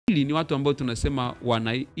Pili ni watu ambao tunasema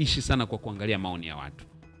wanaishi sana kwa kuangalia maoni ya watu.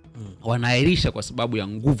 Wanaahirisha kwa sababu ya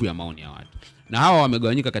nguvu ya maoni ya watu. Na hawa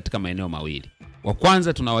wamegawanyika katika maeneo mawili. Wa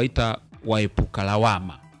kwanza tunawaita waepuka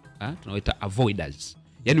lawama. Tunawaita avoiders.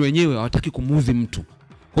 Yaani wenyewe hawataki kumuudhi mtu.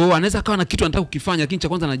 Kwa hiyo anaweza kawa na kitu anataka kukifanya, lakini cha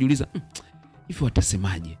kwanza anajiuliza, hivi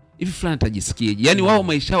watasemaje? Hivi fulani atajisikiaje? Yaani wao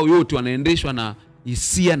maisha yao yote wanaendeshwa na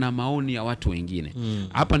hisia na maoni ya watu wengine.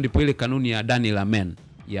 Hapa ndipo ile kanuni ya Daniel Amen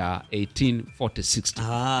ya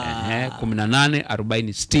 1840-60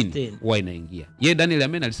 18-40-60 huwa inaingia. Yeye Daniel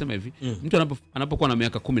Amen alisema hivi, mtu anapokuwa na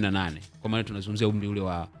miaka 18, kwa maana tunazungumzia umri ule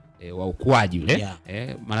wa ukuaji ule,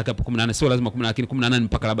 maana hapo 18 sio lazima 18, lakini 18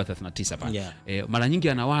 mpaka labda 39 pale. Mara nyingi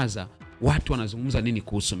anawaza watu wanazungumza nini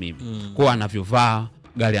kuhusu mimi. Kwa anavyovaa,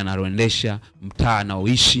 gari analoendesha, mtaa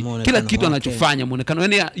anaoishi, kila kitu anachofanya, muonekano,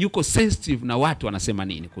 yani yuko sensitive na watu wanasema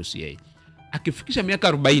nini kuhusu yeye. Akifikisha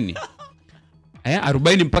miaka 40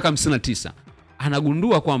 40 mpaka 59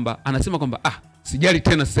 anagundua kwamba anasema kwamba sijali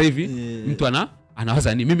tena sasa hivi. Mtu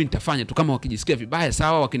anawaza ni mimi nitafanya tu, kama wakijisikia vibaya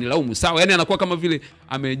sawa, wakinilaumu sawa. Yani anakuwa kama vile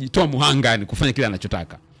amejitoa muhanga ni kufanya kile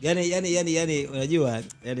anachotaka. Yani unajua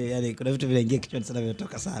yani kuna vitu vinaingia kichwani sana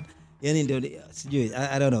vinatoka sana. Yani ndio sijui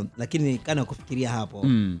I don't know, lakini kana kufikiria hapo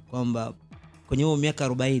kwamba kwenye huo miaka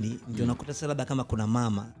 40 ndio unakuta sasa labda kama kuna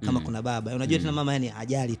mama, kama kuna baba. Unajua tena mama yani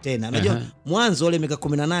hajali tena. Unajua mwanzo ile miaka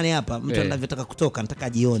 18 hapa mtu anavyotaka kutoka, nataka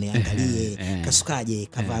ajione, angalie kasukaje,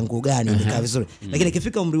 kavaa nguo gani, nikaa vizuri. Lakini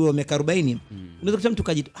ikifika umri wa miaka 40 unaweza kuta mtu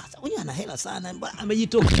kajitoa, huyu ana hela sana,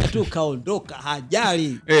 amejitoka tu kaondoka,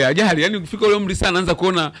 hajali. Hajali. Yani ukifika ule umri sana anaanza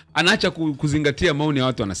kuona, anaacha kuzingatia maoni ya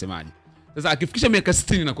watu wanasemaje. Sasa akifikisha miaka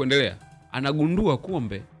 60 na kuendelea, anagundua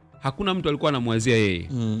kumbe hakuna mtu alikuwa anamwazia yeye.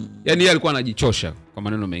 Yaani yeye alikuwa anajichosha, kwa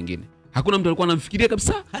maneno mengine. Hakuna mtu alikuwa anamfikiria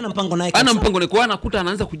kabisa. Hana mpango naye. Hana mpango naye, kwa anakuta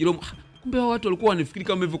anaanza kujilaumu. Kumbe hao watu walikuwa wanafikiri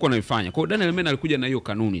kama hivyo kwa wanaifanya. Kwa hiyo Daniel Amen alikuja na hiyo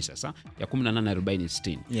kanuni sasa ya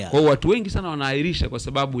 18-40-60. Kwa hiyo watu wengi sana wanaahirisha kwa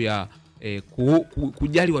sababu ya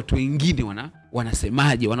kujali watu wengine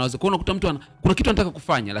wanasemaje. Wanaweza kuona kuta mtu kuna kitu anataka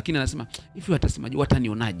kufanya, lakini anasema hivi watasemaje,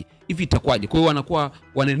 watanionaje, hivi itakuwaje. Kwa hiyo wanakuwa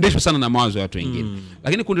wanaendeshwa sana na mawazo ya watu wengine.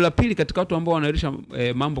 Lakini kundi la pili katika watu ambao wanaahirisha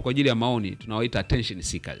mambo kwa ajili ya maoni tunawaita attention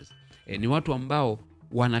seekers. Ni watu ambao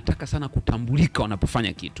wanataka sana kutambulika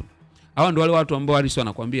wanapofanya kitu. Hawa ndio wale watu ambao halisi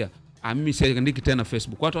wanakuambia, mimi siandiki tena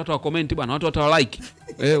Facebook, watu wa comment bwana, watu wa like,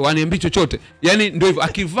 waniambie chochote. Yani ndio hivyo,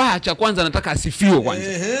 akivaa cha kwanza anataka asifiwe kwanza.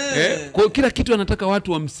 Kwa kila kitu anataka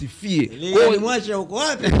watu wamsifie. Kwa hiyo mwacha uko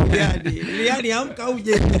wapi yani amka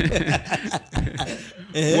uje.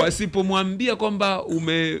 Wasipomwambia kwamba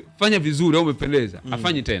umefanya vizuri au umependeza,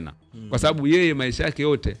 afanye tena. Kwa sababu yeye maisha yake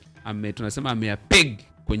yote tunasema ameyapeg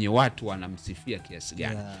kwenye watu wanamsifia kiasi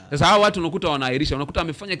gani. Sasa hao watu unakuta wanaahirisha, unakuta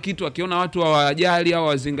amefanya kitu akiona watu hawajali au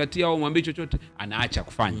wazingatia au mwambie chochote, anaacha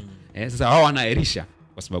kufanya. Sasa hao wanaahirisha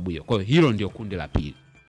kwa sababu hiyo. Kwa hiyo hilo ndio kundi la pili.